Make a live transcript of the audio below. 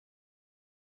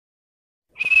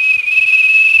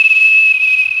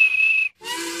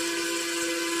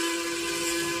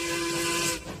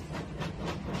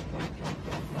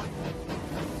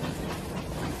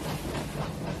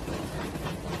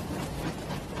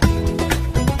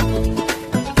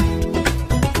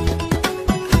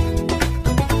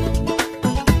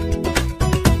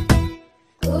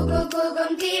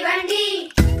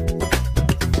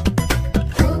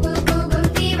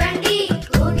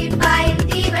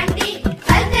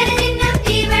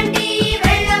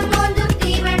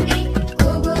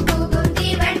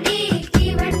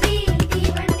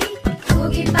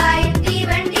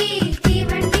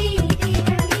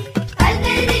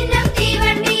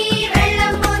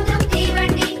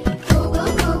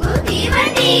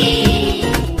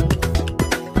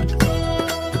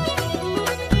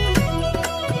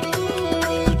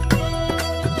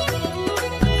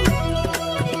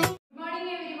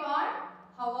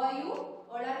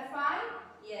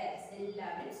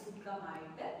എല്ലാവരും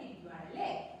സുഖമായിട്ട് ഇരിക്കുവാണല്ലേ?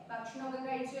 ഭക്ഷണമൊക്കെ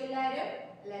കഴിച്ചു എല്ലാവരും?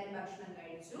 എല്ലാവരും ഭക്ഷണം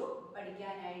കഴിച്ചു,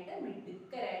 പഠിക്കാനായിട്ട്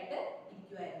മിടുക്കരായിട്ട്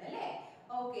ഇരിക്കുവായിരുന്നു അല്ലേ?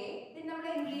 ഓക്കെ, ഇത്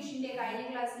നമ്മുടെ ഇംഗ്ലീഷിന്റെ കഴിഞ്ഞ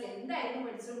ക്ലാസ്സിൽ എന്തായിരുന്നു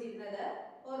പഠിച്ചുകൊണ്ടിരുന്നത്?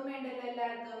 ഓർമ്മയുണ്ടല്ലോ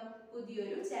എല്ലാവർക്കും?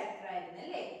 പുതിയൊരു ചാപ്റ്റർ ആയിരുന്നു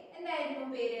അല്ലേ? എന്തായിരുന്നു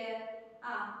പേര്?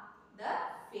 The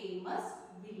famous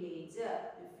village.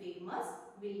 Famous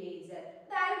village.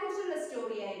 ഇതാരെ കുറിച്ചുള്ള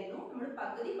സ്റ്റോറി ആയിരുന്നു? നമ്മൾ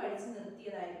പകുതി പഠിച്ചു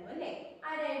നിർത്തിയതായിരുന്നു അല്ലേ?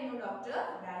 ആരായിരുന്നു? ഡോക്ടർ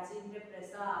രാജേന്ദ്ര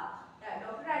പ്രസാദ്.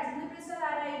 ഡോക്ടർ രാജേന്ദ്ര പ്രസാദ്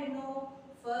ആരായിരുന്നു?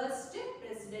 First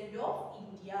president of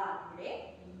India. നമ്മുടെ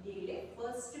ഇന്ത്യയിലെ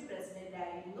ഫസ്റ്റ് പ്രസിഡന്റ്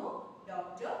ആയിരുന്നു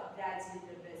ഡോക്ടർ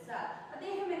രാജേന്ദ്ര പ്രസാദ്.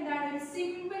 അദ്ദേഹം എന്താണ്? ഒരു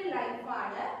സിമ്പിൾ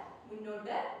ലൈഫാണ്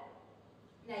മുന്നോട്ട്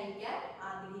നയിക്കാൻ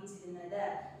ആഗ്രഹിച്ചിരുന്നത്.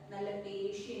 നല്ല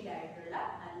പേഷ്യന്റ് ആയിട്ടുള്ള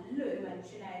നല്ലൊരു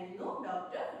മനുഷ്യനായിരുന്നു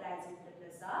ഡോക്ടർ രാജേന്ദ്ര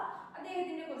പ്രസാദ്.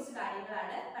 അദ്ദേഹത്തിന്റെ കുറച്ച്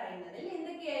കാര്യങ്ങളാണ് പറയുന്നത്.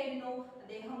 എന്തൊക്കെയായിരുന്നു?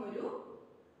 അദ്ദേഹം ഒരു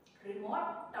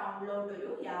റിമോട്ട് ടൗണിലോട്ട് ഒരു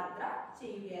യാത്ര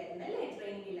ചെയ്യുകയായിരുന്നു അല്ലേ?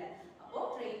 ട്രെയിനിൽ. അപ്പോൾ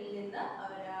ട്രെയിനിൽ നിന്ന്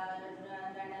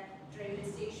എന്താണ് റെയിൽവേ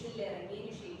സ്റ്റേഷനിൽ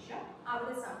ഇറങ്ങിയതിനു ശേഷം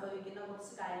അവിടെ സംഭവിക്കുന്ന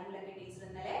കുറച്ച് കാര്യങ്ങളൊക്കെ ടീച്ചർ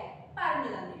ഇന്നലെ പറഞ്ഞു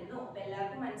തന്നിരുന്നു. അപ്പൊ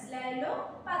എല്ലാവർക്കും മനസ്സിലായല്ലോ?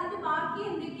 അപ്പൊ അതിന്റെ ബാക്കി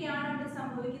എന്തൊക്കെയാണ് അവിടെ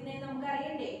സംഭവിക്കുന്നത് നമുക്ക്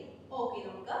അറിയണ്ടേ? ഓക്കെ,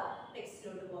 നമുക്ക്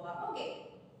ടെക്സ്റ്റിലോട്ട് പോവാം.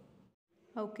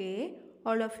 Okay,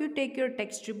 all of you take your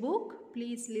textbook.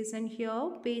 Please listen here.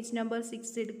 Page number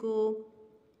 6 എടുക്കൂ.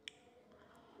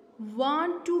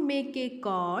 Want to make a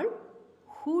call?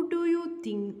 Who do you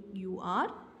think you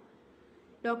are?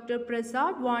 Dr.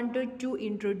 Prasad wanted to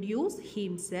introduce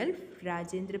himself.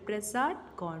 Rajendra Prasad,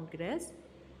 Congress.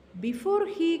 Before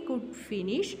he could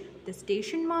finish, the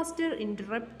station master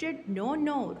interrupted.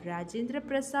 No, Rajendra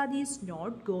Prasad is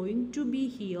not going to be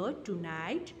here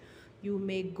tonight. You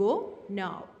may go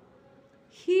now.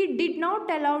 He did not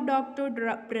allow Dr.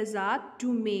 Prasad to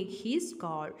make his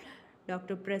call.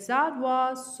 Dr. Prasad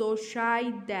was so shy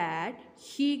that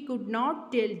he could not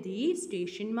tell the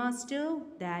station master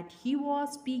that he was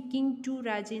speaking to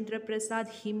Rajendra Prasad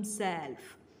himself.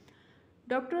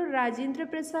 Dr. Rajendra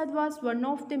Prasad was one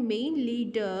of the main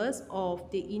leaders of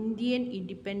the Indian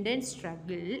independence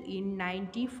struggle. In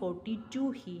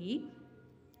 1942, he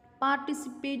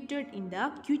participated in the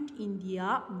Quit India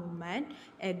movement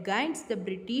against the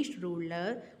British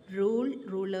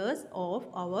rulers of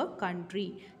our country.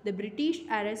 The British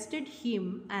arrested him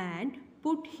and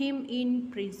put him in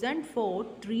prison for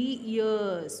 3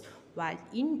 years. While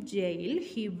in jail,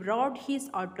 he wrote his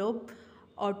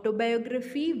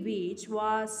autobiography, which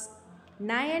was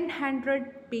 900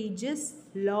 pages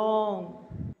long.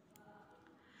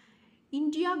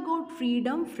 India got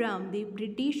freedom from the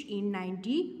British in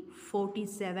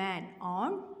 1947. On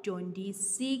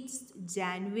 26th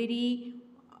January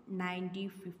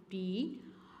 1950,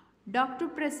 Dr.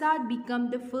 Prasad became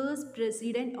the first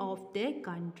president of the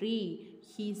country.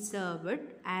 He served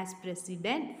as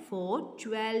president for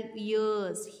 12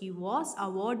 years. He was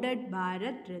awarded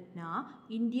Bharat Ratna,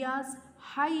 India's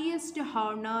highest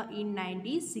honor, in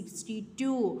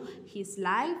 1962. His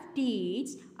life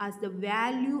teaches us the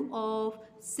value of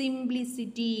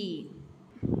simplicity.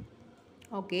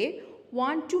 Okay,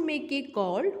 want to make a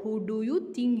call? Who do you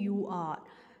think you are?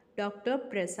 Dr.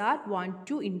 Prasad want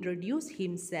to introduce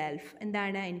himself.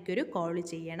 എന്താണ്? എനിക്കൊരു call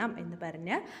ചെയ്യണം എന്ന്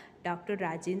പറഞ്ഞ് doctor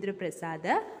Rajendra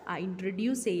Prasad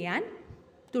introduce ചെയ്യാൻ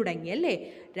തുടങ്ങിയല്ലേ?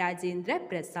 രാജേന്ദ്ര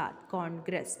പ്രസാദ്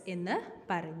കോൺഗ്രസ് എന്ന്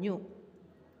പറഞ്ഞു.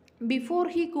 Before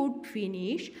he could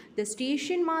finish, the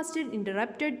station master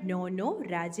interrupted. No,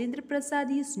 Rajendra Prasad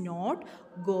is not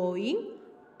going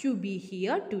to be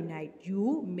here tonight. You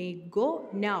may go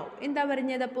now. എന്താ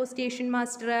പറഞ്ഞത്? അപ്പോൾ സ്റ്റേഷൻ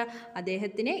മാസ്റ്റർ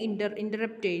അദ്ദേഹത്തിനെ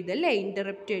ഇൻ്ററപ്റ്റ് ചെയ്തല്ലേ?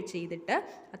 ഇൻ്ററപ്റ്റ് ചെയ്തിട്ട്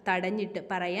തടഞ്ഞിട്ട്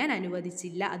പറയാൻ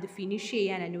അനുവദിച്ചില്ല. അത് ഫിനിഷ്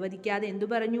ചെയ്യാൻ അനുവദിക്കാതെ എന്തു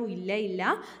പറഞ്ഞു? ഇല്ല,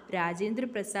 രാജേന്ദ്ര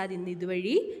പ്രസാദ് ഇന്ന്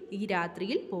ഇതുവഴി ഈ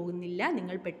രാത്രിയിൽ പോകുന്നില്ല,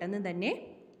 നിങ്ങൾ പെട്ടെന്ന് തന്നെ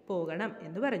പോകണം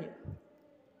എന്ന് പറഞ്ഞു.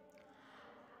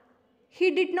 He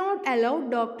did not allow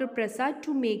Dr. Prasad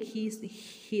to make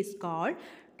his call.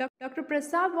 Dr.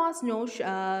 Prasad was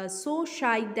so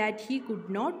shy that he could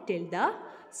not tell the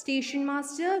station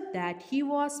master that he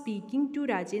was speaking to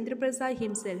Rajendra Prasad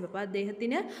himself. അപ്പോൾ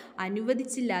അദ്ദേഹത്തിന്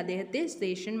അനുവദിച്ചില്ല, അദ്ദേഹത്തെ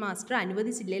station master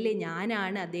അനുവദിച്ചില്ല അല്ലേ?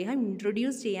 ഞാനാണ്, അദ്ദേഹം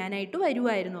introduce ചെയ്യാനായിട്ട്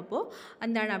വരുമായിരുന്നു. അപ്പോൾ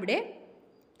എന്താണ് അവിടെ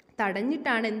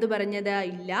തടഞ്ഞിട്ടാണ് എന്തു പറഞ്ഞത്?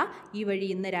 ഇല്ല, ഈ വഴി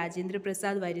ഇന്ന് രാജേന്ദ്ര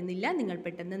പ്രസാദ് വരുന്നില്ല, നിങ്ങൾ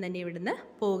പെട്ടെന്ന് തന്നെ ഇവിടുന്ന്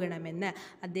പോകണമെന്ന്.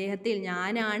 അദ്ദേഹത്തിൽ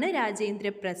ഞാനാണ് രാജേന്ദ്ര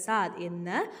പ്രസാദ്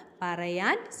എന്ന്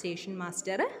പറയാൻ സ്റ്റേഷൻ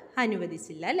മാസ്റ്റർ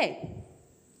അനുവദിച്ചില്ല അല്ലേ?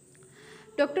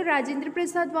 Dr. Rajendra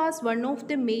Prasad was one of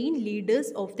the main leaders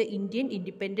of the Indian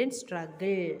independence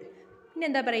struggle. പിന്നെ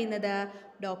എന്താ പറയുന്നത്?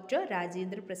 ഡോക്ടർ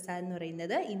രാജേന്ദ്ര പ്രസാദ് എന്ന്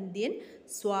പറയുന്നത് ഇന്ത്യൻ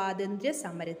സ്വാതന്ത്ര്യ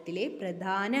സമരത്തിലെ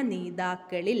പ്രധാന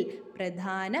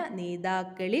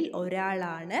നേതാക്കളിൽ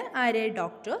ഒരാളാണ്. ആര്?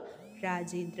 Doctor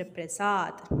Rajendra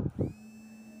Prasad.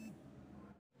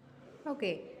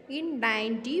 Okay, in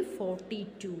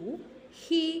 1942,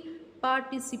 he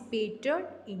participated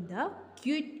in the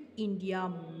Quit India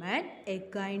movement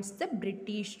against the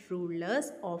British rulers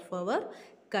of our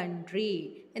country.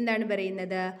 എന്താണ്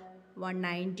പറയുന്നത്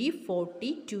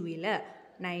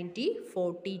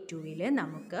 1942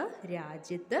 നമുക്ക്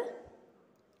രാജ്യത്ത്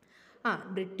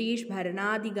ബ്രിട്ടീഷ്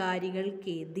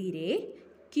ഭരണാധികാരികൾക്കെതിരെ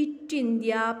ക്വിറ്റ്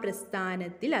ഇന്ത്യ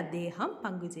പ്രസ്ഥാനത്തിൽ അദ്ദേഹം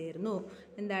പങ്കുചേർന്നു.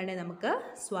 എന്താണ് നമുക്ക്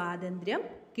സ്വാതന്ത്ര്യം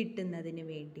കിട്ടുന്നതിന്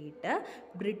വേണ്ടിയിട്ട്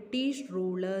ബ്രിട്ടീഷ്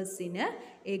റൂളേഴ്സിന്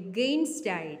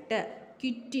എഗെയിൻസ്റ്റ് ആയിട്ട്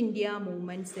ക്വിറ്റ് ഇന്ത്യ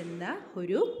മൂവ്മെൻറ്റ്സ് എന്ന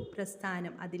ഒരു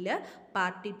പ്രസ്ഥാനം അതിൽ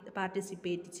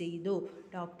പാർട്ടിസിപ്പേറ്റ് ചെയ്തു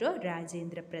doctor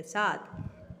Rajendra Prasad.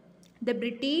 The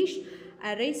British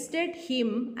arrested him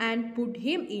and put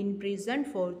him in prison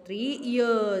for 3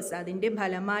 years. അതിൻ്റെ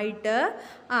ഫലമായിട്ട്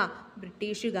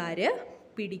ബ്രിട്ടീഷുകാർ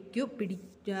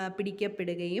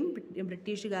പിടിക്കപ്പെടുകയും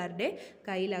ബ്രിട്ടീഷുകാരുടെ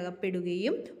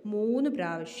കയ്യിലകപ്പെടുകയും 3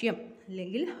 പ്രാവശ്യം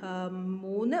അല്ലെങ്കിൽ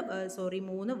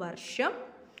 3 വർഷം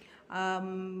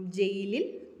ജയിൽ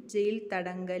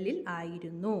തടങ്കലിൽ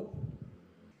ആയിരുന്നു.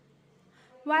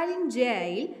 While in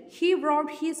jail, he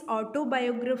wrote his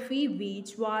autobiography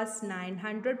which was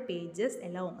 900 pages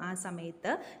long. ആ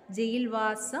സമയത്ത്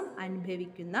ജയിൽവാസം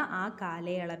അനുഭവിക്കുന്ന ആ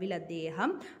കാലയളവിൽ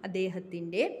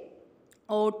അദ്ദേഹത്തിൻ്റെ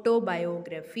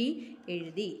ഓട്ടോബയോഗ്രഫി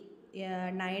എഴുതി.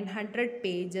 900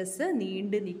 പേജസ്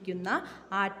നീണ്ടു നിൽക്കുന്ന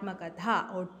ആത്മകഥ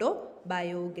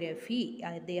ഓട്ടോബയോഗ്രഫി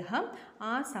അദ്ദേഹം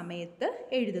ആ സമയത്ത്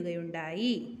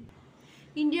എഴുതുകയുണ്ടായി.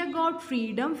 India got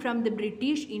freedom from the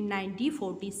British in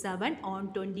 1947. On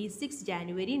 26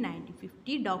 January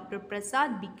 1950, Dr.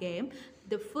 Prasad became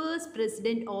the first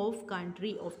president of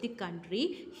the country.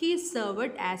 He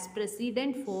served as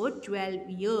president for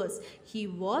 12 years. He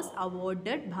was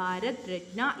awarded Bharat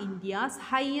Ratna, India's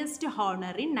highest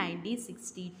honor, in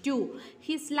 1962.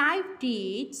 His life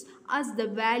teaches us the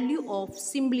value of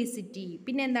simplicity.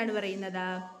 പിന്നെ എന്താണ് പറയുന്നത്?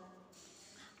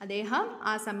 അദ്ദേഹം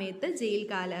ആ സമയത്ത്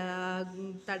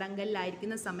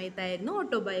തടങ്കലിലായിരിക്കുന്ന സമയത്തായിരുന്നു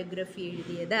autobiography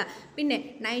എഴുതിയത്. പിന്നെ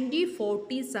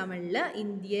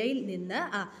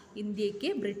 1947 ഇന്ത്യക്ക്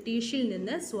ബ്രിട്ടീഷിൽ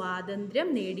നിന്ന് സ്വാതന്ത്ര്യം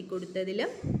നേടിക്കൊടുത്തതിലും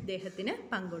അദ്ദേഹത്തിന്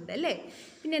പങ്കുണ്ട് അല്ലേ.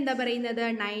 പിന്നെ എന്താ പറയുന്നത്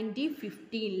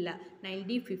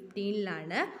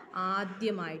 1915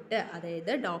 ആദ്യമായിട്ട്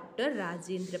അതായത് ഡോക്ടർ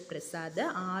രാജേന്ദ്ര പ്രസാദ്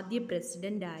ആദ്യ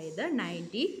പ്രസിഡൻ്റ് ആയത്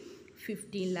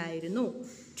 1915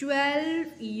 12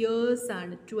 ഇയേഴ്സ്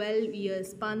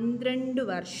 12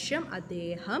 വർഷം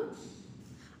അദ്ദേഹം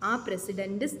ആ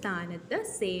പ്രസിഡന്റ് സ്ഥാനത്ത്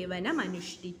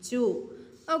സേവനമനുഷ്ഠിച്ചു.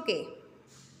 Okay.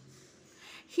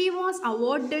 He was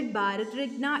awarded Bharat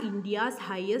Ratna, India's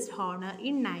highest honor,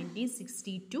 in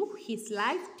 1962. His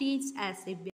life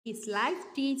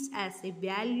teaches as a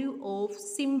value of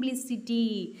simplicity.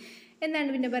 എന്താണ്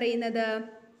പിന്നെ പറയുന്നത്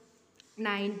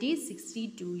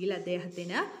 1962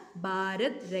 അദ്ദേഹത്തിന്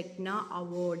ഭാരത് രത്ന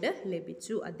അവാർഡ് ലഭിച്ചു.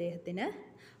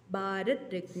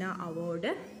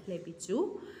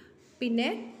 പിന്നെ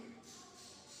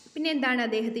എന്താണ്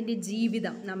അദ്ദേഹത്തിൻ്റെ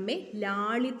ജീവിതം നമ്മെ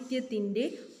ലാളിത്യത്തിൻ്റെ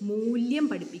മൂല്യം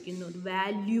പഠിപ്പിക്കുന്നു.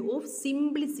 വാല്യൂ ഓഫ്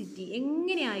സിംപ്ലിസിറ്റി,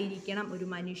 എങ്ങനെയായിരിക്കണം ഒരു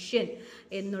മനുഷ്യൻ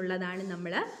എന്നുള്ളതാണ്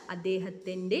നമ്മൾ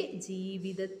അദ്ദേഹത്തിൻ്റെ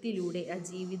ജീവിതത്തിലൂടെ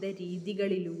ജീവിത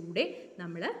രീതികളിലൂടെ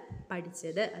നമ്മൾ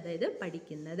പഠിക്കുന്നത്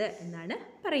എന്നാണ്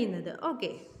പറയുന്നത്.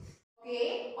 Okay. Okay,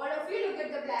 all of you look at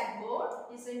the blackboard.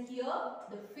 Listen here.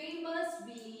 The famous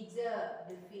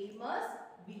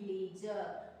villager.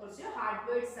 കുറച്ച് ഹാർഡ്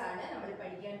വേർഡ്സ് ആണ് നമ്മൾ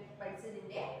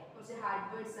പഠിച്ചതിന്റെ കുറച്ച് ഹാർഡ്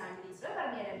വേർഡ്സ് ആണ് ടീച്ചർ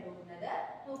പറഞ്ഞു തരാൻ പോകുന്നത്.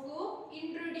 നോക്കൂ.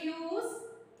 Introduce,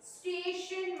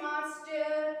 station master,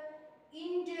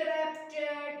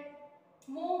 interrupted,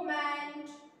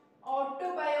 movement,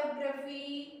 autobiography,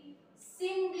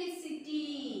 simplicity.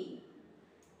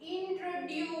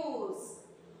 Introduce,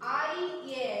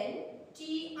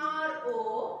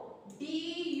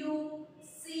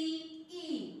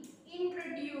 INTRODUCE,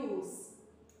 introduce.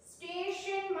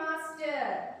 Station master,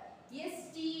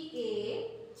 STATION,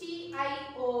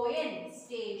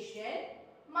 station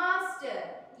master. MASTER,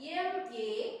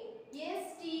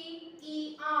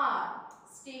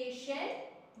 station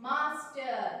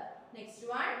master. Next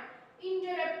one.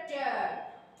 Interrupted,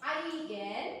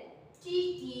 INTERRUPTED,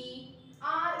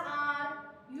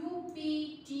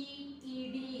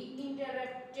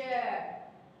 interrupted.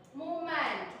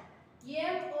 Movement,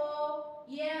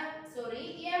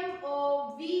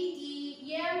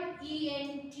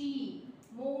 MOVEMENT,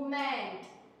 movement.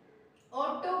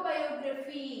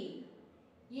 Autobiography,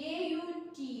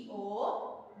 AUTOBIOGRAPHY,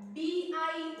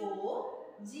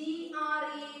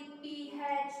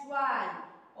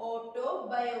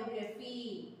 autobiography.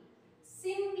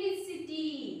 Simplicity,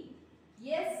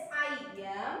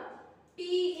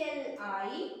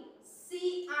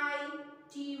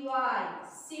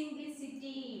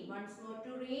 Simplicity. Once more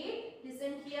to read.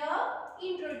 Listen here.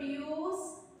 Introduce,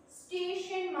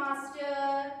 station master,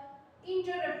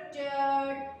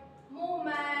 interrupted,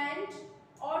 movement,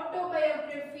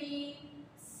 autobiography,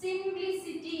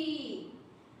 simplicity.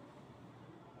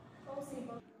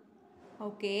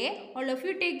 Okay, all of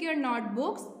you take your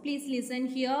notebooks. Please listen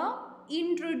here.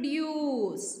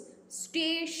 Introduce,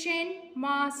 station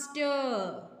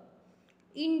master,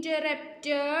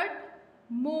 interrupted,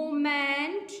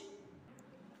 movement,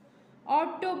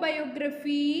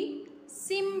 autobiography,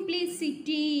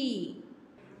 simplicity.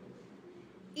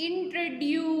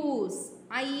 Introduce,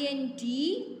 INTRODUCE,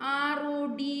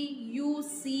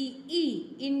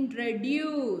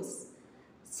 introduce.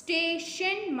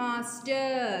 Station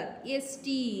master,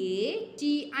 STATION,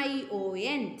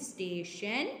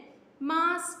 station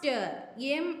master,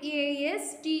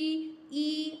 MASTER,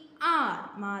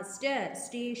 master,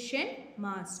 station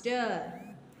master.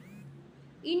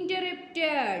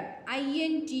 Interrupted,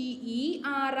 INTERRUPTED,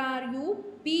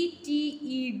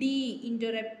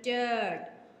 interrupted.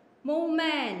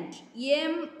 Movement,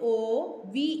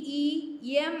 MOVEMENT,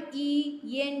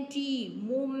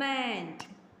 movement.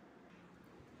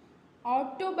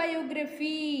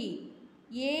 Autobiography,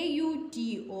 AUTOBIOGRAPHY,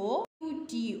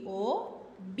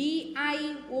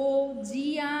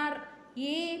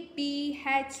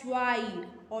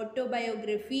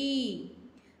 autobiography.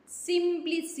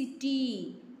 Simplicity,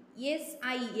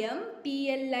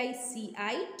 SIMPLICITY,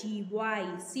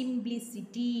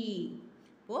 simplicity.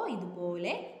 അപ്പോൾ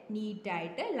ഇതുപോലെ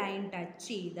നീറ്റായിട്ട് line touch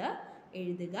ചെയ്ത്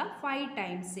എഴുതുക. 5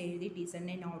 times എഴുതി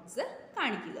ടീച്ചറിൻ്റെ notes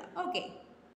കാണിക്കുക. Okay,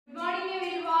 good morning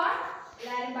everyone.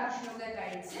 എല്ലാവരും ഭക്ഷണമൊക്കെ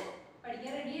കഴിച്ച്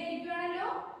പഠിക്കാൻ റെഡി ആയിരിക്കുവാണല്ലോ.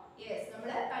 യെസ്, നമ്മൾ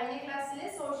കഴിഞ്ഞ ക്ലാസ്സിൽ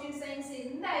സോഷ്യൽ സയൻസ്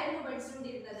എന്തായിരുന്നു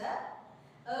പഠിച്ചുകൊണ്ടിരുന്നത്?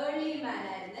 ഏർലി മാൻ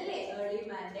ആയിരുന്നു അല്ലേ? ഏർലി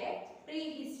മാന്റെ പ്രീ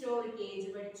ഹിസ്റ്റോറിക് ഏജ്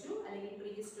പഠിച്ചു, അല്ലെങ്കിൽ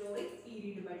പ്രീ ഹിസ്റ്റോറിക്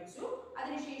പീരീഡ് പഠിച്ചു.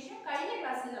 അതിനുശേഷം കഴിഞ്ഞ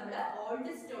ക്ലാസ്സിൽ നമ്മൾ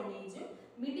ഓൾഡ് സ്റ്റോൺ ഏജും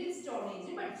മിഡിൽ സ്റ്റോൺ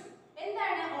ഏജും പഠിച്ചു.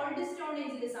 എന്താണ് ഓൾഡ് സ്റ്റോൺ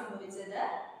ഏജിൽ സംഭവിച്ചത്?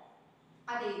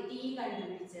 അതെ, തീ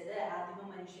കണ്ടുപിടിച്ചത്, ആദിമ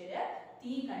മനുഷ്യര്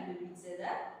തീ കണ്ടുപിടിച്ചത്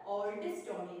ഓൾഡ്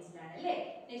സ്റ്റോൺ ഏജിലാണ് അല്ലേ?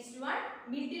 Next one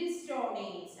middle stone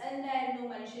age. അതെന്തായിരുന്നു?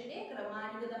 മനുഷ്യരുടെ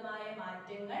ക്രമാനുഗതമായ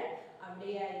മാറ്റങ്ങൾ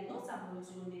അവിടെയായിരുന്നു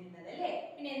സംഭവിച്ചുകൊണ്ടിരുന്നത് അല്ലേ?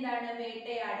 പിന്നെ എന്താണ്?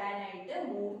 വേട്ടയാടാനായിട്ട്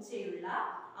മൂർച്ചയുള്ള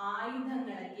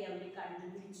ആയുധങ്ങളൊക്കെ അവർ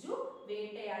കണ്ടുപിടിച്ചു.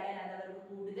 വേട്ടയാടാൻ അത് അവർക്ക്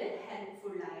കൂടുതൽ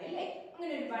ഹെൽപ്ഫുൾ ആയി അല്ലേ?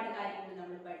 അങ്ങനെ ഒരുപാട് കാര്യങ്ങൾ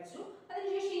നമ്മൾ പഠിച്ചു.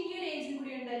 അതിനുശേഷം ഇനിയൊരു ഏജും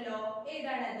കൂടി ഉണ്ടല്ലോ.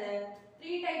 ഏതാണത്?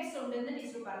 3 ടൈപ്സ് ഉണ്ടെന്ന്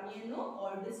ടീച്ചർ പറഞ്ഞിരുന്നു.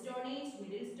 Old stone age,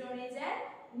 middle stone age and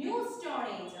new stone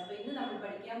age. അപ്പൊ ഇന്ന് നമ്മൾ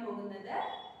പഠിക്കാൻ പോകുന്നത്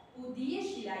പുതിയ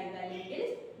ശിലായുഗം അല്ലെങ്കിൽ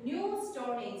ന്യൂ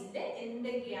സ്റ്റോൺ ഏജിന്റെ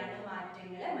എന്തൊക്കെയാണ്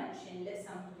മാറ്റങ്ങൾ മനുഷ്യനിൽ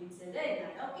സംഭവിച്ചത്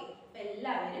എന്നാണ്. ഓക്കെ, അപ്പൊ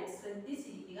എല്ലാവരും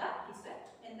ശ്രദ്ധിച്ചിരിക്കുക. ടീച്ചർ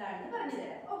എന്താണെന്ന് പറഞ്ഞു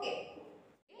തരാം. Okay,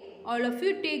 all of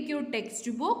you take your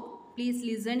textbook. Please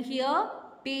listen here.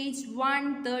 Page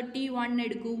 131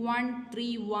 എടുക്കൂ.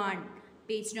 131,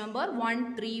 page number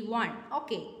 131.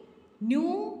 Okay,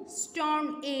 new stone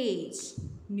age,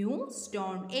 new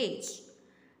stone age.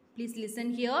 Please listen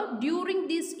here. During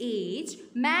this age,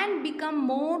 man became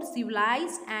more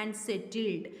civilized and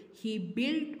settled. He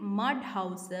built mud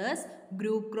houses,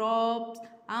 grew crops,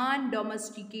 and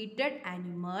domesticated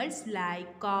animals like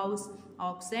cows,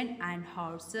 oxen, and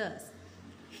horses.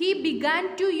 He began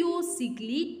to use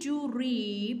sickle to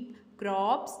reap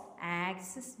crops,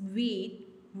 axes with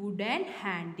wooden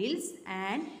handles,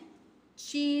 and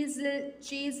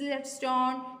chiseled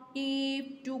stone teeth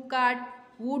to cut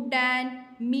wood and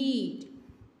meat.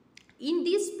 In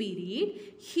this period,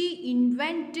 he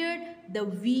invented the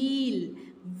wheel,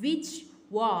 which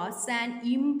was an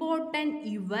important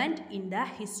event in the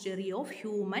history of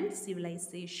human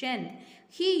civilization.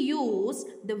 He used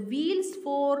the wheels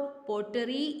for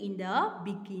pottery in the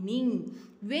beginning,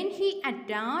 when he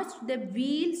attached the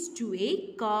wheels to a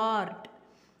cart.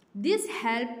 This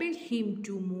helped him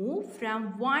to move from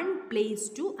one place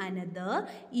to another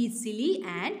easily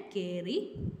and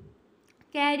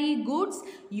carry goods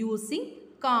using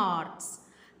carts.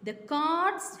 The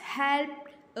carts helped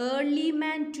early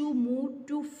man to move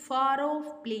to far off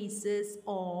places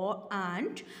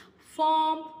and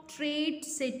form trade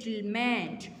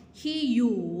settlement. He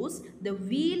used the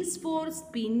wheels for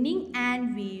spinning and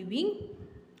weaving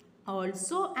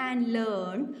also, and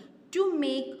learned to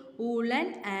make woolen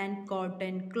and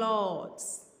cotton cloths.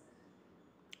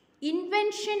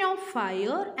 Invention of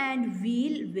fire and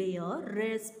wheel were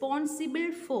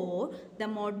responsible for the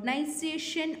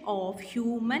modernization of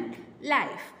human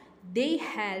life. They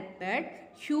helped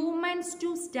humans to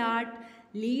start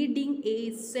leading a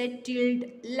settled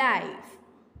life.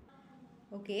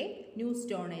 Okay, new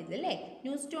stone age അല്ലേ.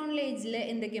 New stone ഏജിൽ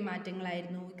എന്തൊക്കെ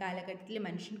മാറ്റങ്ങളായിരുന്നു? ഈ കാലഘട്ടത്തിൽ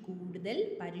മനുഷ്യൻ കൂടുതൽ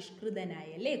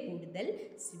പരിഷ്കൃതനായി അല്ലേ, കൂടുതൽ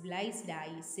civilised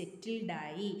ആയി, സെറ്റിൽഡ്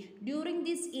ആയി. During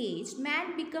this age man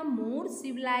become more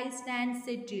civilised and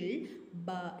settled.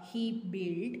 He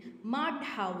built mud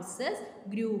houses,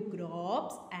 grew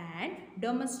crops and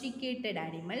domesticated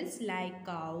animals like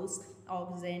cows,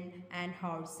 oxen and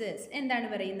horses. എന്താണ്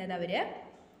പറയുന്നത് അവർ?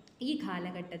 ഈ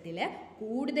കാലഘട്ടത്തിൽ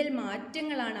കൂടുതൽ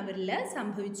മാറ്റങ്ങളാണ് അവരിൽ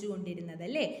സംഭവിച്ചുകൊണ്ടിരുന്നത്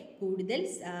അല്ലേ. കൂടുതൽ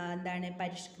എന്താണ്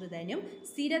പരിഷ്കൃതനും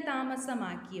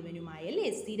സ്ഥിരതാമസമാക്കിയവനുമായി അല്ലേ,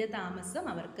 സ്ഥിരതാമസം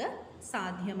അവർക്ക്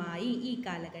സാധ്യമായി ഈ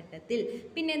കാലഘട്ടത്തിൽ.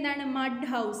 പിന്നെ എന്താണ്? മഡ്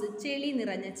ഹൗസ്, ചെളി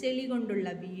നിറഞ്ഞ, ചെളി കൊണ്ടുള്ള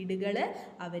വീടുകൾ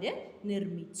അവർ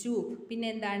നിർമ്മിച്ചു. പിന്നെ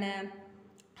എന്താണ്?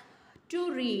 To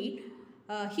read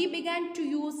he began to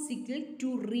use sickle to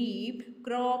reap,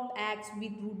 crop axe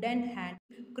with wooden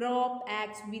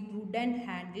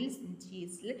handles,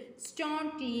 chisel, stone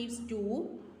cleaves to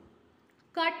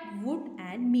cut wood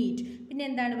and meat. പിന്നെ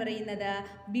എന്താണ് പറയുന്നത്?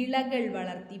 വിളകൾ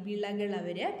വളർത്തി, വിളകൾ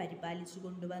അവർ പരിപാലിച്ചു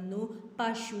കൊണ്ടുവന്നു.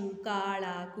 പശു, കാള,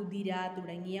 കുതിര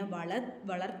തുടങ്ങിയ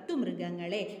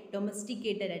വളർത്തുമൃഗങ്ങളെ,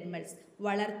 ഡൊമസ്റ്റിക്കേറ്റഡ് അനിമൽസ്,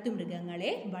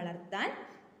 വളർത്തുമൃഗങ്ങളെ വളർത്താൻ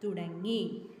തുടങ്ങി.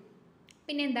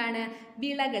 പിന്നെ എന്താണ്?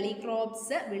 വിളകൾ, ഈ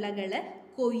ക്രോപ്സ്, വിളകൾ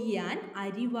കൊയ്യാൻ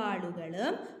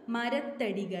അരിവാളുകളും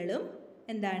മരത്തടികളും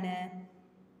എന്താണ്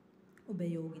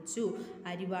ഉപയോഗിച്ചു.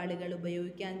 അരിവാളുകൾ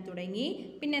ഉപയോഗിക്കാൻ തുടങ്ങി.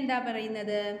 പിന്നെന്താ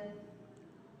പറയുന്നത്?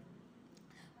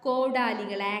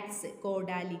 കോടാലികൾ, ആക്സ്,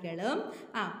 കോടാലികളും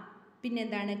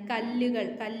പിന്നെന്താണ്?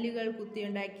 കല്ലുകൾ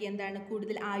കുത്തിയുണ്ടാക്കി എന്താണ്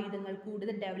കൂടുതൽ ആയുധങ്ങൾ,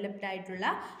 കൂടുതൽ ഡെവലപ്ഡ് ആയിട്ടുള്ള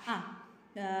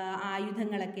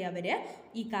ആയുധങ്ങളൊക്കെ അവർ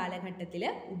ഈ കാലഘട്ടത്തിൽ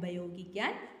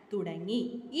ഉപയോഗിക്കാൻ തുടങ്ങി.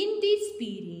 In this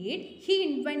period he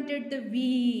invented the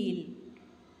wheel.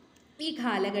 ഈ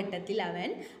കാലഘട്ടത്തിൽ അവൻ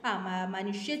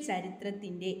മനുഷ്യ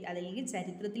ചരിത്രത്തിൻ്റെ അല്ലെങ്കിൽ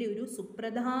ചരിത്രത്തിലെ ഒരു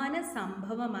സുപ്രധാന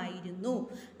സംഭവമായിരുന്നു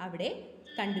അവിടെ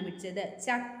കണ്ടുപിടിച്ചത്.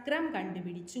 ചക്രം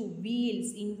കണ്ടുപിടിച്ചു.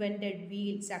 വീൽസ്, ഇൻവെന്റഡ്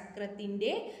വീൽ,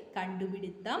 ചക്രത്തിൻ്റെ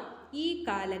കണ്ടുപിടുത്തം ഈ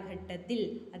കാലഘട്ടത്തിൽ,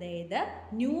 അതായത്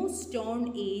ന്യൂ സ്റ്റോൺ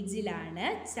ഏജിലാണ്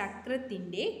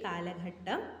ചക്രത്തിൻ്റെ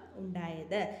കാലഘട്ടം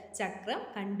ഉണ്ടായത്, ചക്രം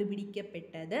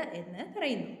കണ്ടുപിടിക്കപ്പെട്ടത് എന്ന്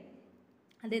പറയുന്നു.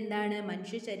 അതെന്താണ്?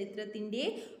 മനുഷ്യ ചരിത്രത്തിൻ്റെ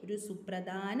ഒരു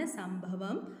സുപ്രധാന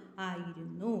സംഭവം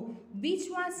ആയിരുന്നു. Which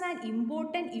was an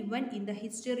important event in the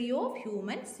history of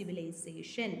human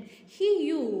civilisation. He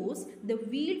use the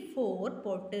wheel four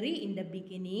pottery in the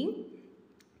beginning.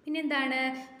 പിന്നെന്താണ്?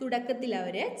 തുടക്കത്തിൽ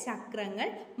അവർ ചക്രങ്ങൾ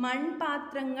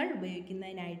മൺപാത്രങ്ങൾ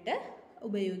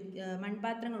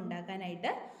മൺപാത്രങ്ങൾ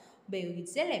ഉണ്ടാക്കാനായിട്ട്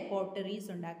ഉപയോഗിച്ച് അല്ലേ, പോട്ടറീസ്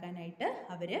ഉണ്ടാക്കാനായിട്ട്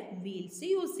അവർ വീൽസ്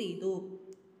യൂസ് ചെയ്തു.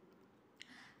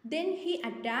 Then he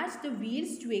attached the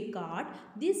wheels to a cart.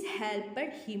 This helped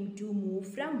him to move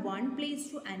from one place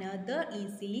to another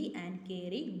easily and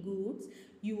carry goods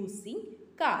using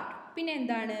cart. പിന്നെ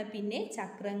എന്താണ്? പിന്നെ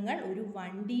ചക്രങ്ങൾ ഒരു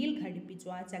വണ്ടിയിൽ ഘടിപ്പിച്ചു.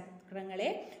 ആ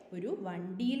ചക്രങ്ങളെ ഒരു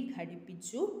വണ്ടിയിൽ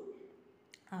ഘടിപ്പിച്ചു.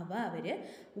 അവർ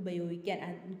ഉപയോഗിക്കാൻ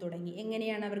തുടങ്ങി.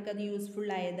 എങ്ങനെയാണ് അവർക്കത്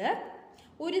യൂസ്ഫുൾ ആയത്?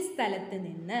 ഒരു സ്ഥലത്ത്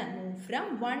നിന്ന്, move from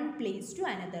one place to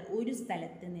another, ഒരു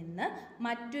സ്ഥലത്ത് നിന്ന്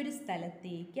മറ്റൊരു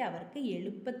സ്ഥലത്തേക്ക് അവർക്ക്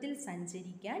എളുപ്പത്തിൽ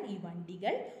സഞ്ചരിക്കാൻ ഈ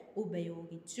വണ്ടികൾ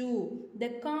ഉപയോഗിച്ചു. The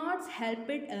carts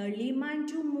helped early man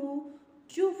to move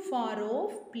to far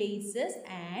of places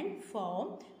and form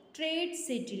trade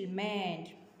settlement.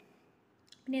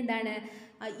 പിന്നെ എന്താണ്?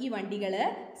 ഈ വണ്ടികൾ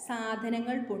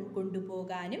സാധനങ്ങൾ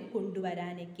കൊണ്ടുപോകാനും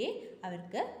കൊണ്ടുവരാനൊക്കെ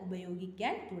അവർക്ക്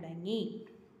ഉപയോഗിക്കാൻ തുടങ്ങി.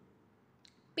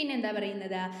 പിന്നെന്താ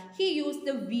പറയുന്നത്? He use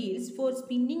the wheels four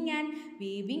spinning and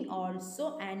weaving also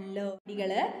and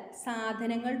വണ്ടികൾ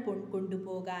സാധനങ്ങൾ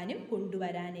കൊണ്ടുപോകാനും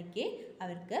കൊണ്ടുവരാനൊക്കെ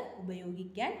അവർക്ക്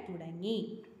ഉപയോഗിക്കാൻ തുടങ്ങി.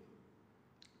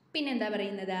 പിന്നെന്താ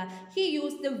പറയുന്നത്? He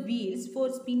use the wheels four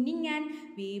spinning and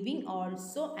weaving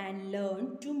also and learn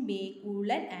to make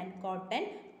woollen and cotton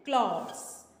clothes.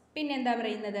 പിന്നെന്താ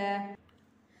പറയുന്നത്?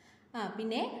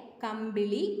 പിന്നെ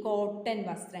കമ്പിളി, കോട്ടൺ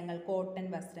വസ്ത്രങ്ങൾ,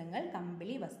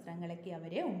 കമ്പിളി വസ്ത്രങ്ങളൊക്കെ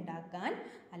അവർ ഉണ്ടാക്കാൻ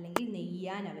അല്ലെങ്കിൽ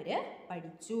നെയ്യാൻ അവർ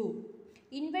പഠിച്ചു.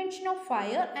 Invention of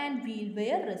fire and wheel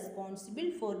wear responsible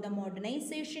for the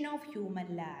modernisation of human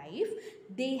life.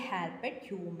 They helped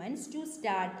humans to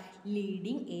start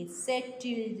leading A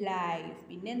settled life.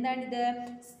 പിന്നെന്താണിത്?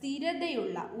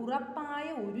 സ്ഥിരതയുള്ള, ഉറപ്പായ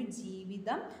ഒരു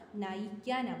ജീവിതം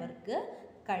നയിക്കാൻ അവർക്ക്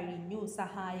കഴിഞ്ഞു,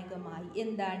 സഹായകമായി.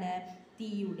 എന്താണ്?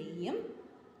 തീയുടെയും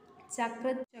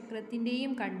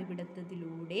ചക്രത്തിൻ്റെയും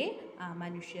കണ്ടുപിടുത്തത്തിലൂടെ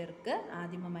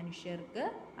ആദിമ മനുഷ്യർക്ക്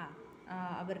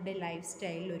അവരുടെ ലൈഫ്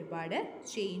സ്റ്റൈലിൽ ഒരുപാട്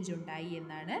ചേഞ്ച് ഉണ്ടായി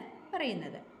എന്നാണ്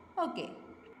പറയുന്നത്. Okay,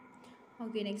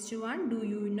 next one. Do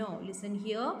you know? Listen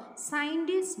here.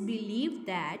 Scientist believe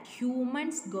that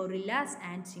humans, gorillas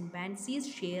and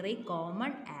chimpanzees share A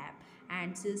common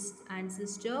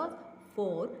ancestor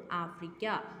for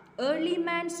Africa. early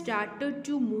man started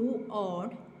to move on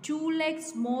two legs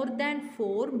more than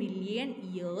 4 million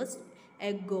years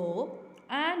ago,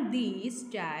 and this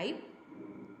type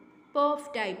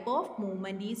of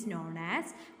movement is known as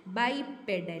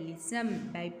bipedalism.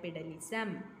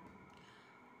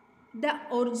 The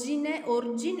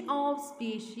Origin of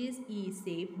Species is a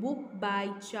book by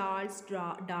Charles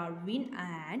Darwin,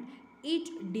 and it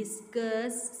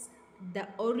discusses the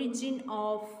origin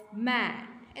of man.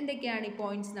 എന്തൊക്കെയാണ് ഈ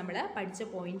points? നമ്മൾ പഠിച്ച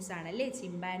points ആണല്ലേ.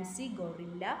 Chimpanzee,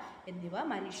 guerrilla എന്നിവ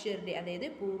മനുഷ്യരുടെ, അതായത്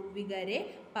പൂർവികരെ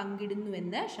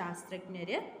പങ്കിടുന്നുവെന്ന്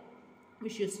ശാസ്ത്രജ്ഞർ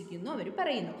വിശ്വസിക്കുന്നു, അവർ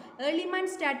പറയുന്നു. Early man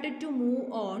started to move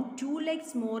on to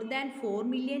legs more than 4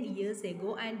 million years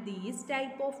ago, and these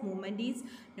type of movement is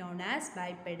known as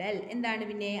ബൈപ്പെഡൽ. എന്താണ്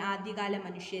പിന്നെ? ആദ്യകാല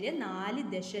മനുഷ്യർ 4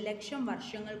 ദശലക്ഷം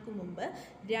വർഷങ്ങൾക്ക് മുമ്പ്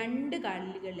 2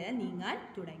 കാലുകൾ നീങ്ങാൻ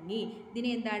തുടങ്ങി.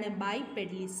 ഇതിനെ എന്താണ്?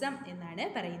 ബൈപ്പെഡലിസം എന്നാണ്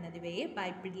പറയുന്നത്. ഇവയെ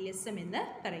ബൈപ്പെഡലിസം എന്ന്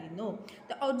പറയുന്നു.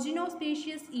 The origin of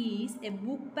species is A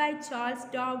book by Charles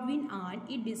Darwin, and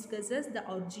it discusses the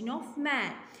origin of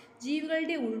മാൻ.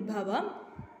 ജീവികളുടെ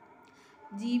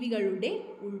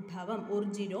ഉത്ഭവം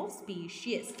ഒറിജിൻ ഓഫ്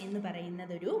സ്പീഷ്യസ് എന്ന്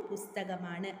പറയുന്നത് ഒരു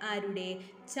പുസ്തകമാണ്. ആരുടെ?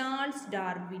 ചാൾസ്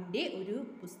ഡാർവിൻ്റെ ഒരു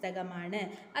പുസ്തകമാണ്.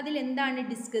 അതിലെന്താണ്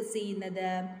ഡിസ്കസ് ചെയ്യുന്നത്?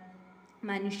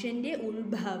 മനുഷ്യൻ്റെ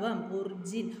ഉത്ഭവം,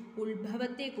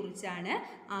 ഉത്ഭവത്തെക്കുറിച്ചാണ്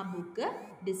ആ ബുക്ക്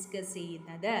ഡിസ്കസ്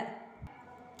ചെയ്യുന്നത്.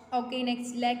 Okay,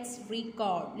 next let's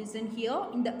recall. Listen here.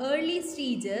 In the early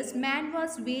stages, man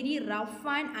was very rough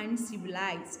and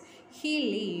uncivilized. He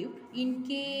lived in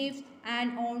caves and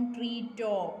on tree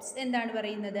tops. എന്താണ്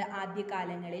പറയുന്നത്?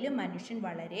 ആദ്യകാലങ്ങളിൽ മനുഷ്യൻ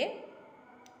വളരെ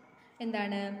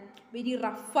വെരി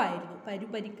റഫായിരുന്നു,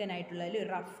 പരുപരിക്കനായിട്ടുള്ള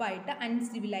റഫായിട്ട്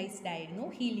അൺസിവിലൈസ്ഡ് ആയിരുന്നു.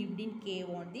 He lived in cave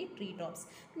on the tree tops.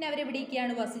 പിന്നെ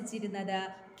അവരെവിടേക്കാണ് വസിച്ചിരുന്നത്?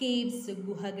 Caves,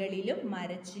 ഗുഹകളിലും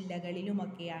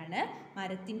മരച്ചില്ലകളിലുമൊക്കെയാണ്,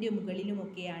 മരത്തിൻ്റെ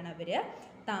മുകളിലുമൊക്കെയാണ് അവർ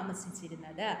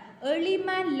താമസിച്ചിരുന്നത്. Early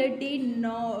man lead A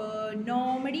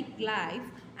നോമഡിക് life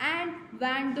and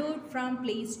വാൻഡേർഡ് from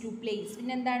place to place.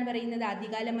 പിന്നെ എന്താണ് പറയുന്നത്?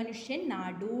 ആദ്യകാല മനുഷ്യൻ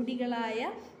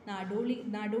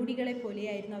നാടോടികളെ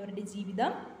പോലെയായിരുന്നു അവരുടെ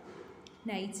ജീവിതം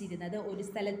നയിച്ചിരുന്നത്. ഒരു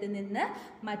സ്ഥലത്ത് നിന്ന്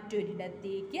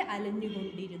മറ്റൊരിടത്തേക്ക്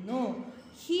അലഞ്ഞുകൊണ്ടിരുന്നു.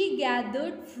 He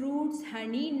gathered fruits,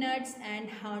 honey, nuts and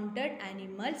haunted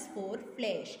animals four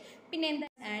flesh.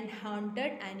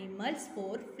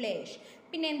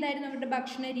 പിന്നെ എന്തായിരുന്നു അവരുടെ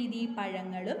ഭക്ഷണ രീതി?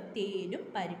 പഴങ്ങളും തേനും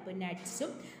പരിപ്പ്,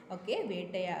 നട്ട്സും ഒക്കെ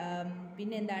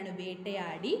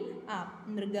വേട്ടയാടി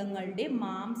മൃഗങ്ങളുടെ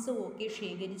മാംസവും ഒക്കെ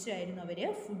ശേഖരിച്ചായിരുന്നു അവർ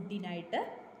ഫുഡിനായിട്ട്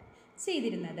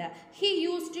ചെയ്തിരുന്നത്. He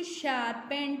used to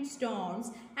sharpen stones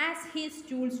as his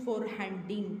tools four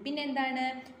hunting. പിന്നെ എന്താണ്?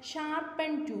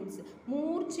 ഷാർപ്പൺ ടൂൾസ്,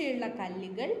 മൂർച്ചയുള്ള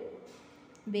കല്ലുകൾ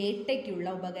വേട്ടയ്ക്കുള്ള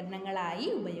ഉപകരണങ്ങളായി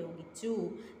ഉപയോഗിച്ചു.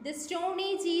 The stone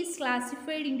age is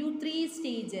classified in to 3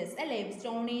 stages. അല്ലേ?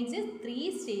 സ്റ്റോൺ ഏജ് 3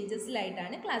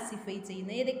 സ്റ്റേജസിലായിട്ടാണ് ക്ലാസിഫൈ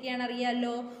ചെയ്യുന്നത്. ഏതൊക്കെയാണ്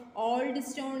അറിയാമല്ലോ? Old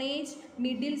stone age,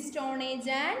 middle stone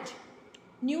age and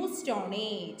new stone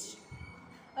age.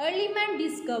 Early man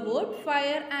discovered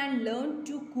fire and learned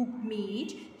to cook meat.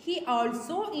 He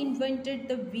also invented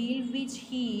the wheel, which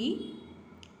he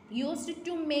used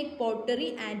to make pottery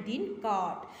and in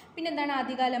cart. പിന്നെ എന്താണ്?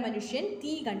 ആദ്യകാല മനുഷ്യൻ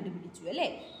തീ കണ്ടുപിടിച്ചു, അല്ലേ?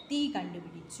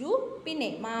 പിന്നെ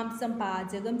മാംസം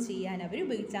പാചകം ചെയ്യാൻ അവർ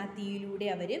ഉപയോഗിച്ചു. ആ തീയിലൂടെ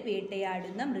അവർ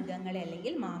വേട്ടയാടുന്ന മൃഗങ്ങളെ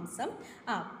അല്ലെങ്കിൽ മാംസം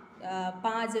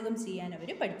പാചകം ചെയ്യാൻ അവർ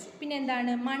പഠിച്ചു. പിന്നെ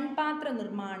എന്താണ്? മൺപാത്ര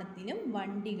നിർമ്മാണത്തിനും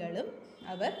വണ്ടികളും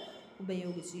അവർ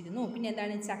ഉപയോഗിച്ചിരുന്നു. പിന്നെ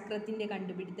എന്താണ്? ചക്രത്തിൻ്റെ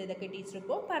കണ്ടുപിടുത്തം. ഇതൊക്കെ ടീച്ചർ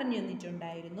ഇപ്പോൾ പറഞ്ഞു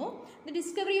തന്നിട്ടുണ്ടായിരുന്നു. The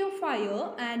discovery of fire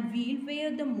and wheel where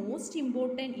the most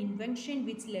important invention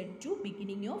which led to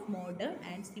beginning of modern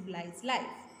and civilised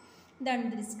life. എന്താണ്?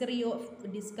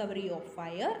 Discovery of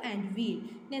fire and wheel.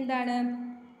 എന്താണ്?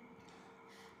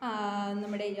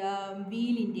 നമ്മുടെ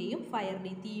വീലിൻ്റെയും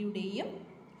ഫയറിൻ്റെയും, തീയുടെയും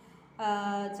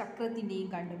ചക്രത്തിൻ്റെയും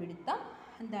കണ്ടുപിടുത്തം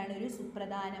എന്താണ്? ഒരു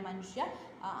സുപ്രധാന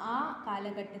ആ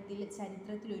കാലഘട്ടത്തിൽ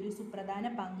ചരിത്രത്തിൽ ഒരു സുപ്രധാന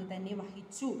പങ്ക് തന്നെ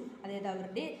വഹിച്ചു. അതായത്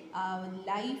അവരുടെ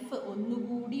ലൈഫ്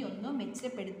ഒന്നുകൂടി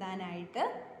മെച്ചപ്പെടുത്താനായിട്ട്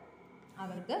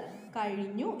അവർക്ക്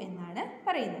കഴിഞ്ഞു എന്നാണ്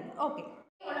പറയുന്നത്. ഓക്കെ,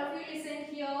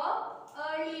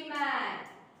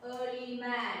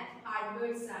 ഹാർഡ്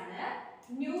വേർഡ്സ് ആണ്.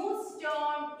 New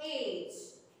stone age,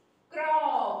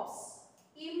 crops,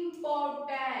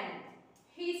 important,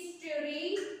 history,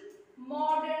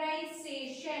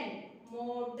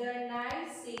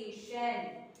 modernization,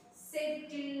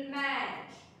 settlement.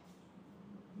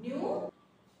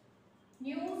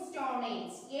 New stone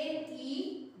age,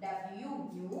 N-E-W,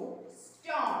 new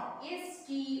stone,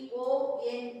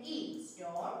 S-T-O-N-E,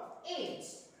 stone age,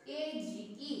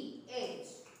 A-G-E, age,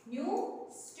 new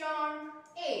stone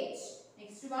age.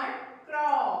 Next one,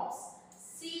 crops,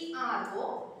 C-R-O-P-S,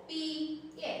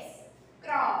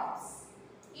 crops.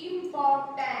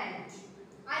 important.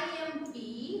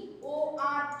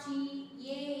 IMPORTANT,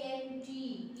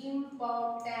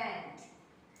 important.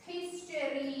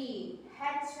 History,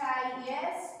 HISTORY,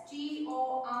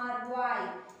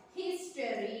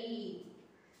 history.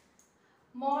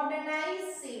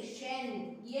 Modernization,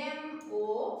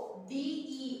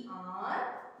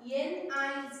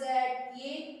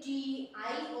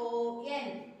 MODERNIZATION,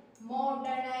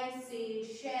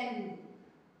 modernization.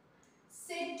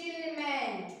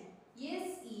 Settlement,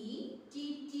 SETTLEMENT,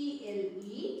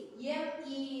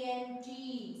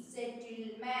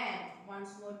 settlement.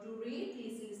 Once more to read,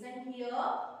 please listen here.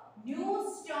 New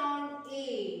Stone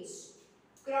Age,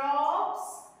 crops,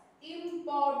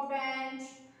 important,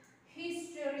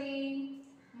 history,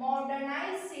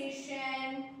 modernization,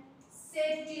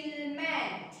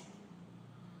 settlement.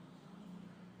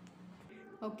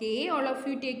 Okay, all of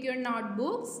you take your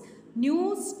notebooks.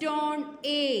 New Stone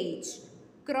Age,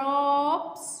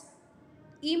 crops,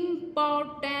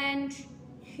 important,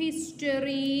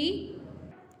 history,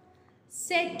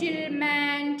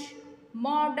 settlement,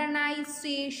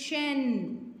 modernization.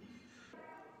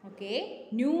 Okay,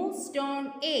 New Stone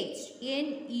Age,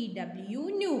 NEW,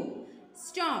 new.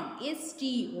 Stone,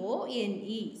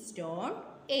 STONE, stone,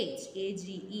 Age,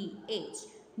 AGE,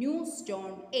 New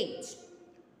Stone Age.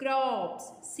 Crops,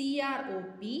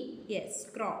 CROPS,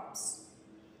 crops.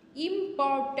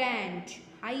 Important,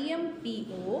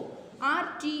 IMPORTANT,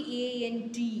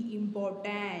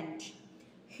 important.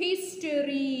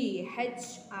 History,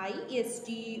 HISTORY,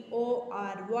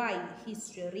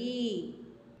 history.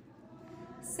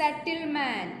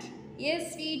 Settlement,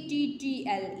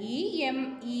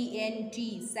 SETTLEMENT,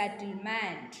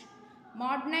 settlement.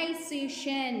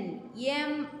 Modernization,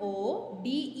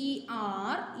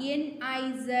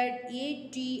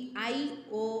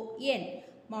 MODERNIZATION,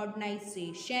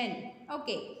 modernization.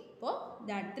 Okay, അപ്പോൾ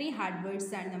that 3 hard words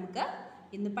ആണ് നമുക്ക്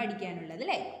ഇന്ന് പഠിക്കാനുള്ളത്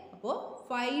അല്ലേ. അപ്പോൾ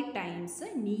 5 times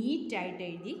നീറ്റായിട്ട്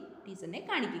എഴുതി ടീച്ചറിനെ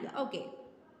കാണിക്കുക. Okay.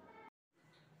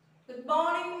 Good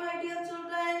morning, my dear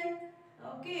children.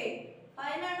 Okay,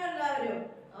 fine ആണോ എല്ലാവരും?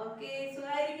 Okay,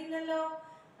 സുഖായിരിക്കുന്നല്ലോ.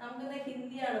 നമുക്ക്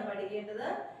ഹിന്ദിയാണ് പഠിക്കേണ്ടത്.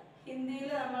 ഹിന്ദിയിൽ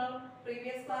നമ്മൾ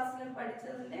പ്രീവിയസ് ക്ലാസ്സിൽ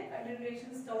പഠിച്ചതിന്റെ കണ്ടിന്യൂവേഷൻ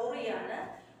സ്റ്റോറിയാണ്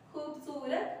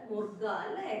ഖൂബ്സൂരത് മുർഗ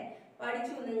അല്ലേ.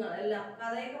 പഠിച്ചു നിങ്ങൾ എല്ലാം,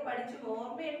 കഥയൊക്കെ പഠിച്ചു,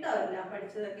 ഓർമ്മയുണ്ടാവില്ല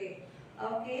പഠിച്ചതൊക്കെ.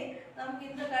 ഓക്കെ, നമുക്ക്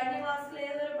ഇന്ന് കഴിഞ്ഞ ക്ലാസ്സിൽ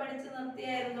ഏതൊരു പഠിച്ചു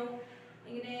നിർത്തിയായിരുന്നു?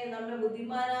 ഇങ്ങനെ നമ്മുടെ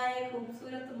ബുദ്ധിമാനായ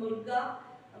ഖൂബ്സൂരത് മുർഗ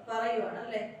പറയുവാണ്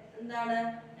അല്ലെ. എന്താണ്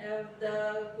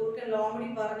കുറുക്കൻ ലോമഡി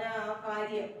പറഞ്ഞ ആ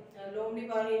കാര്യം? ലോമഡി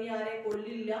പറഞ്ഞു ഇനി ആരെയും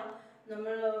കൊല്ലില്ല,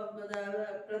 നമ്മൾ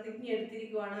പ്രതിജ്ഞ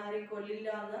എടുത്തിരിക്കുവാണ്, ആരെയും കൊല്ലില്ല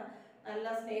എന്ന്, നല്ല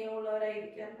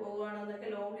സ്നേഹമുള്ളവരായിരിക്കാൻ പോവുകയാണെന്നൊക്കെ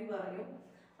ലോമഡി പറഞ്ഞു.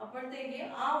 അപ്പോഴത്തേക്ക്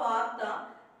ആ വാർത്ത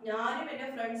ഞാനും എൻ്റെ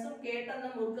ഫ്രണ്ട്സും കേട്ടെന്ന്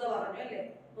മുർഗ പറഞ്ഞു അല്ലേ.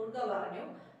 മുർഗ പറഞ്ഞു.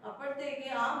 അപ്പോഴത്തേക്ക്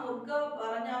ആ മുർഗ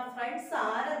പറഞ്ഞ ആ ഫ്രണ്ട്സ്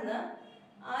ആരെന്ന്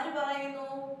ആര് പറയുന്നു?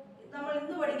 നമ്മൾ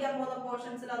ഇന്ന് പഠിക്കാൻ പോകുന്ന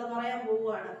പോർഷൻസിൽ അത് പറയാൻ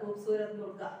പോവുകയാണ്. ഖൂബ്സൂരത്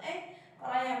മുർഗ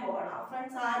പറയാൻ പോവാണ്. ആ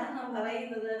ഫ്രണ്ട്സ് ആരെന്നാ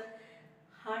പറയുന്നത്?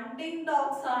 ഹണ്ടിങ്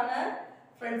ഡോഗ്സ് ആണ്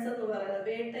ഫ്രണ്ട്സ് എന്ന് പറയുന്നത്.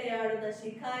 വേട്ടയാടുന്ന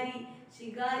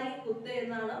ശികാരി കുത്ത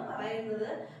എന്നാണ്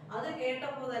പറയുന്നത്. അത്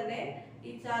കേട്ടപ്പോൾ തന്നെ ഈ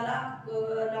ചാലാക്ക്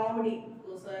ലോമഡി,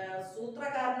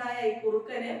 സൂത്രക്കാരനായ ഈ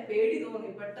കുറുക്കന് പേടി തോന്നി.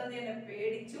 പെട്ടെന്ന് തന്നെ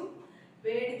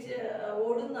പേടിച്ച്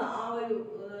ഓടുന്ന ആ ഒരു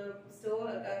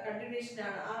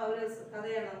കണ്ടിന്യൂഷനാണ്, ആ ഒരു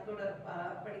കഥയാണ് നമുക്കിവിടെ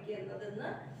പഠിക്കുന്നതെന്ന്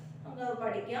നമുക്കത്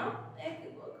പഠിക്കാം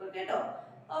കേട്ടോ.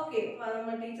 ഓക്കെ,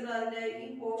 നമ്മൾ ടീച്ചർ അതിന്റെ ഈ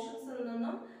പോർഷൻസിൽ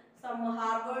നിന്നും സം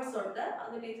ഹാർഡ് വേർഡ്സ് ഉണ്ട്.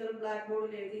 അത് ടീച്ചർ ബ്ലാക്ക്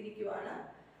ബോർഡിൽ എഴുതിയിരിക്കുവാണ്.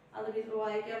 അത് ടീച്ചർ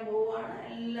വായിക്കാൻ പോവുകയാണ്.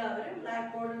 എല്ലാവരും ബ്ലാക്ക്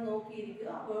ബോർഡിൽ നോക്കിയിരിക്കുക.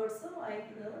 ആ വേർഡ്സ്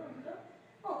വായിക്കുന്നത് നമുക്ക്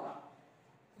നോക്കാം.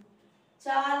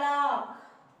 चालाक,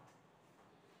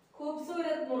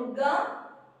 खूबसूरत मुर्गा.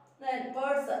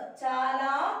 वर्ड्स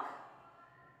चालाक,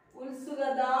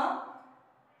 उत्सुकता,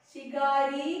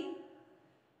 शिकारी,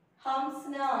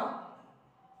 हंसना.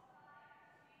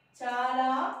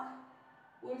 चालाक,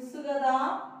 उत्सुकता,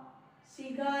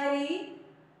 शिकारी,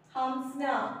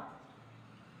 हंसना.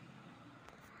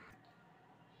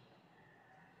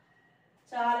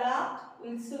 चालाक,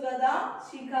 उत्सुकता,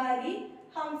 शिकारी,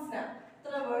 हंसना.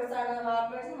 इतना वर्ड्स ആണ്. ഹാർഡ്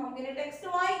വേർഡ്സ് നമുക്ക് ഇനി ടെക്സ്റ്റ്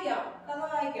വായിക്കാം, കഥ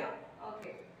വായിക്കാം.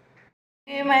 Okay.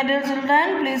 My dear children,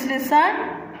 please listen.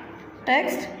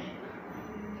 Text.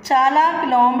 चालाक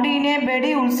लोमड़ी ने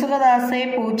बड़ी उत्सुकता से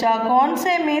पूछा, कौन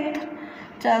से मित्र?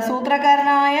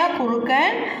 സൂത്രക്കാരനായ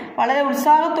കുറുക്കൻ വളരെ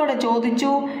ഉത്സാഹത്തോടെ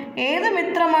ചോദിച്ചു, ഏത്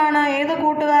മിത്രമാണ്, ഏത്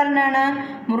കൂട്ടുകാരനാണ്?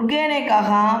 മുർഗേനെ കഹ,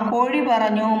 കോഴി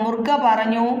പറഞ്ഞു. മുർഗ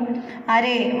പറഞ്ഞു,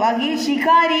 അരേ വഹി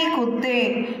ശികാരി കുത്തേ,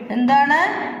 എന്താണ്?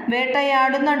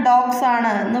 വേട്ടയാടുന്ന ഡോഗ്സ്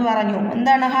ആണ് എന്ന് പറഞ്ഞു.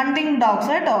 എന്താണ്? ഹണ്ടിങ്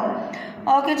ഡോഗ്സ് കേട്ടോ.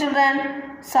 Okay children.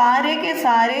 Saare K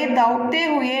Saare ദൗഡ്തേ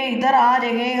ഹുയേ ഇധർ ആ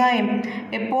രഹേ ഹൈ,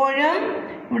 എപ്പോഴും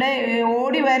ഇവിടെ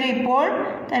ഓടി വരും, ഇപ്പോൾ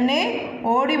തന്നെ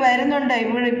ഓടി വരുന്നുണ്ട്.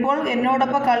 ഇവിടെ ഇപ്പോൾ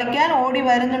എന്നോടൊപ്പം കളിക്കാൻ ഓടി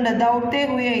വരുന്നുണ്ട്. ദൗത്തെ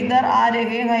ഹുയെ ഇധർ ആ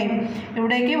രഹേ ഹൈ,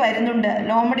 ഇവിടേക്ക് വരുന്നുണ്ട്.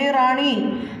 ലോമഡി റാണി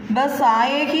ബസ്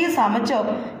ആയേഹി സമച്ചോ,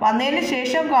 വന്നതിന്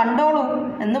ശേഷം കണ്ടോളൂ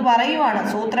എന്ന് പറയുവാണ്.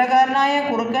 സൂത്രകാരനായ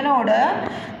കുറുക്കനോട്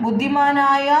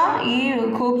ബുദ്ധിമാനായ ഈ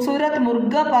ഖൂബ്സൂരത്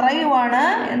മുർഗ പറയുവാണ്.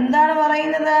 എന്താണ്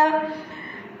പറയുന്നത്?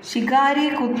 ശികാരി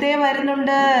കുത്തേ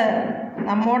വരുന്നുണ്ട്,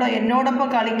 എന്നോടൊപ്പം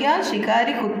കളിക്കാൻ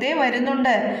ശികാരി കുത്തേ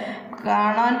വരുന്നുണ്ട്.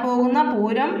 കാണാൻ പോകുന്ന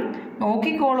പൂരം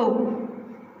നോക്കിക്കോളൂ.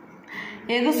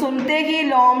 ഏക് സുൻതേ ഹി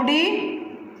ലോമഡി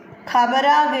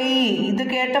ഖബരാ ഗയി, ഇത്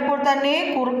കേട്ടപ്പോൾ തന്നെ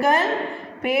കുറുക്കൻ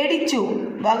പേടിച്ചു.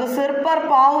 വകസിർ പർ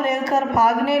പാവ് രേഖർ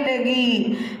ഭാഗ്നെ ലഗി,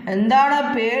 എന്താണ്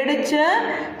പേടിച്ച്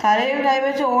തലയിൽ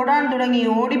കൈവച്ച് ഓടാൻ തുടങ്ങി,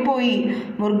 ഓടിപ്പോയി.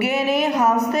 മുർഗേനെ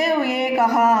ഹസ്തേ ഹുയേ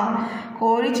കഹ,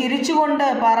 കോഴി ചിരിച്ചുകൊണ്ട്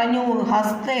പറഞ്ഞു.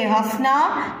 ഹസ്തേ ഹസ്ന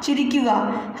ചിരിക്കുക,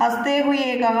 ഹസ്തേ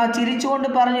ഹുയേ കഹ ചിരിച്ചുകൊണ്ട്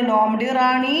പറഞ്ഞു. ലോമഡി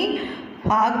റാണി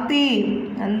ഭാക്തി,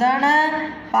 എന്താണ്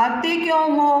ഭാക്തി ക്യോ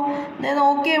ഹോ,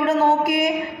 നോക്കിയേ ഇവിടെ നോക്കിയേ,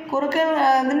 കുറുക്കൻ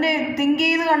ഇതിൻ്റെ തിങ്ക്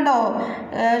ചെയ്ത് കണ്ടോ?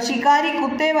 ശികാരി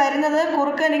കുത്തേ വരുന്നത്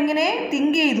കുറുക്കൻ ഇങ്ങനെ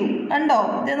തിങ്ക് ചെയ്തു കണ്ടോ?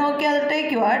 ഇത് നോക്കി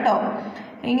അതിട്ടേക്കുവാ കേട്ടോ.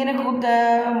 ഇങ്ങനെ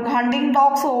ഹണ്ടിങ്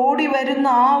ഡോഗ്സ് ഓടി വരുന്ന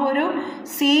ആ ഒരു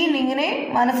സീൻ ഇങ്ങനെ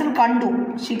മനസ്സിൽ കണ്ടു.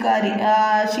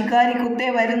 ശികാരി കുത്തേ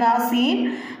വരുന്ന ആ സീൻ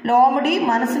ലോമഡി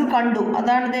മനസ്സിൽ കണ്ടു.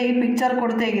 അതാണ് ഈ പിക്ചർ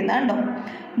കൊടുത്തേക്കുന്നത് കണ്ടോ.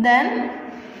 ദെൻ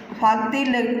ഭക്തി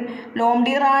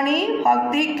ലോമഡി റാണി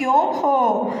ഭക്തി ക്യോ ഹോ,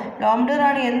 ലോമഡി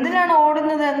റാണി എന്തിനാണ്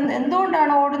ഓടുന്നത്,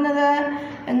 എന്തുകൊണ്ടാണ് ഓടുന്നത്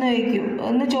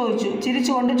എന്ന് ചോദിച്ചു.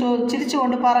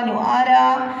 ചിരിച്ചുകൊണ്ട് പറഞ്ഞു. ആരാ?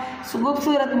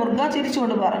 ഖൂബ്സൂരത് മുർഗ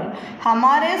ചിരിച്ചുകൊണ്ട് പറഞ്ഞു.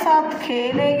 ഹമാരെ സാത്ത്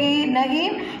ഖേലേഗി നഹി,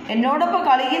 എന്നോടൊപ്പം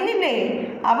കളിക്കുന്നില്ലേ?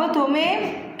 അപ്പൊ തുമേ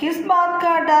കിസ് ബാത്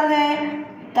കാ ഡർ ഹൈ,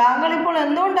 താങ്കളിപ്പോൾ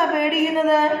എന്തുകൊണ്ടാണ്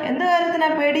പേടിക്കുന്നത്, എന്ത്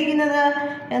കാര്യത്തിനാണ് പേടിക്കുന്നത്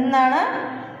എന്നാണ്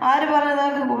ആര്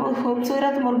പറഞ്ഞത്?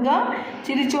 ഖൂബ്സൂരത് മുർഗ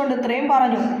ചിരിച്ചുകൊണ്ട് ഇത്രയും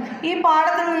പറഞ്ഞു. ഈ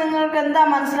പാഠത്തിൽ നിന്ന് നിങ്ങൾക്ക് എന്താ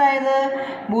മനസ്സിലായത്?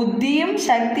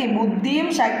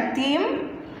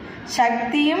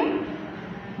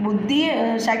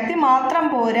 ശക്തി മാത്രം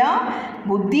പോരാ,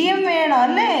 ബുദ്ധിയും വേണം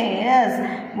അല്ലേ? യെസ്,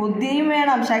 ബുദ്ധിയും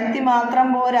വേണം, ശക്തി മാത്രം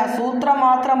പോരാ, സൂത്രം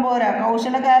മാത്രം പോരാ.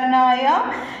 കൗശലക്കാരനായ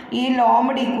ഈ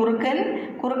ലോമഡി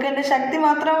കുറുക്കൻ്റെ ശക്തി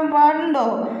മാത്രം പാടുണ്ടോ?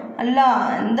 അല്ല,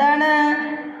 എന്താണ്?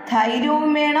 ധൈര്യവും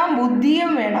വേണം,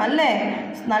 ബുദ്ധിയും വേണം അല്ലേ?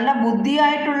 നല്ല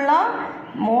ബുദ്ധിയായിട്ടുള്ള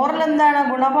മോറൽ എന്താണ്,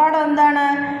 ഗുണപാഠം എന്താണ്?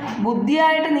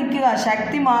 ബുദ്ധിയായിട്ട് നിൽക്കുക.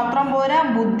 ശക്തി മാത്രം പോരാ,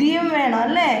 ബുദ്ധിയും വേണം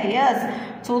അല്ലേ? യെസ്,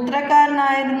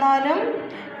 സൂത്രക്കാരനായിരുന്നാലും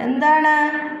എന്താണ്,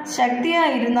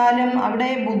 ശക്തിയായിരുന്നാലും അവിടെ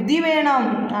ബുദ്ധി വേണം,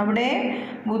 അവിടെ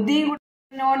ബുദ്ധി.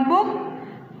 Notebook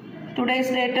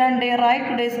today's later day, right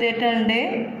today's later day.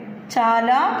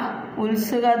 ചാലാക്,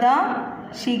 ഉത്സുകത,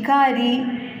 ശിഖാരി,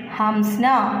 ഹംസ്ന.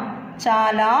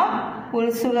 ചാലാക്,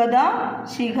 ഉത്സുകത,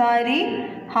 ശിഖാരി,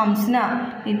 ഹംസ്ന.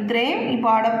 ഇത്രയും ഈ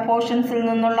പോർഷൻസിൽ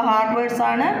നിന്നുള്ള ഹാർഡ് വേർഡ്സ്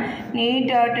ആണ്.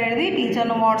 നീറ്റായിട്ട് എഴുതി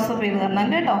ടീച്ചറിന് വാട്സപ്പ് ചെയ്ത്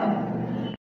തരണം കേട്ടോ.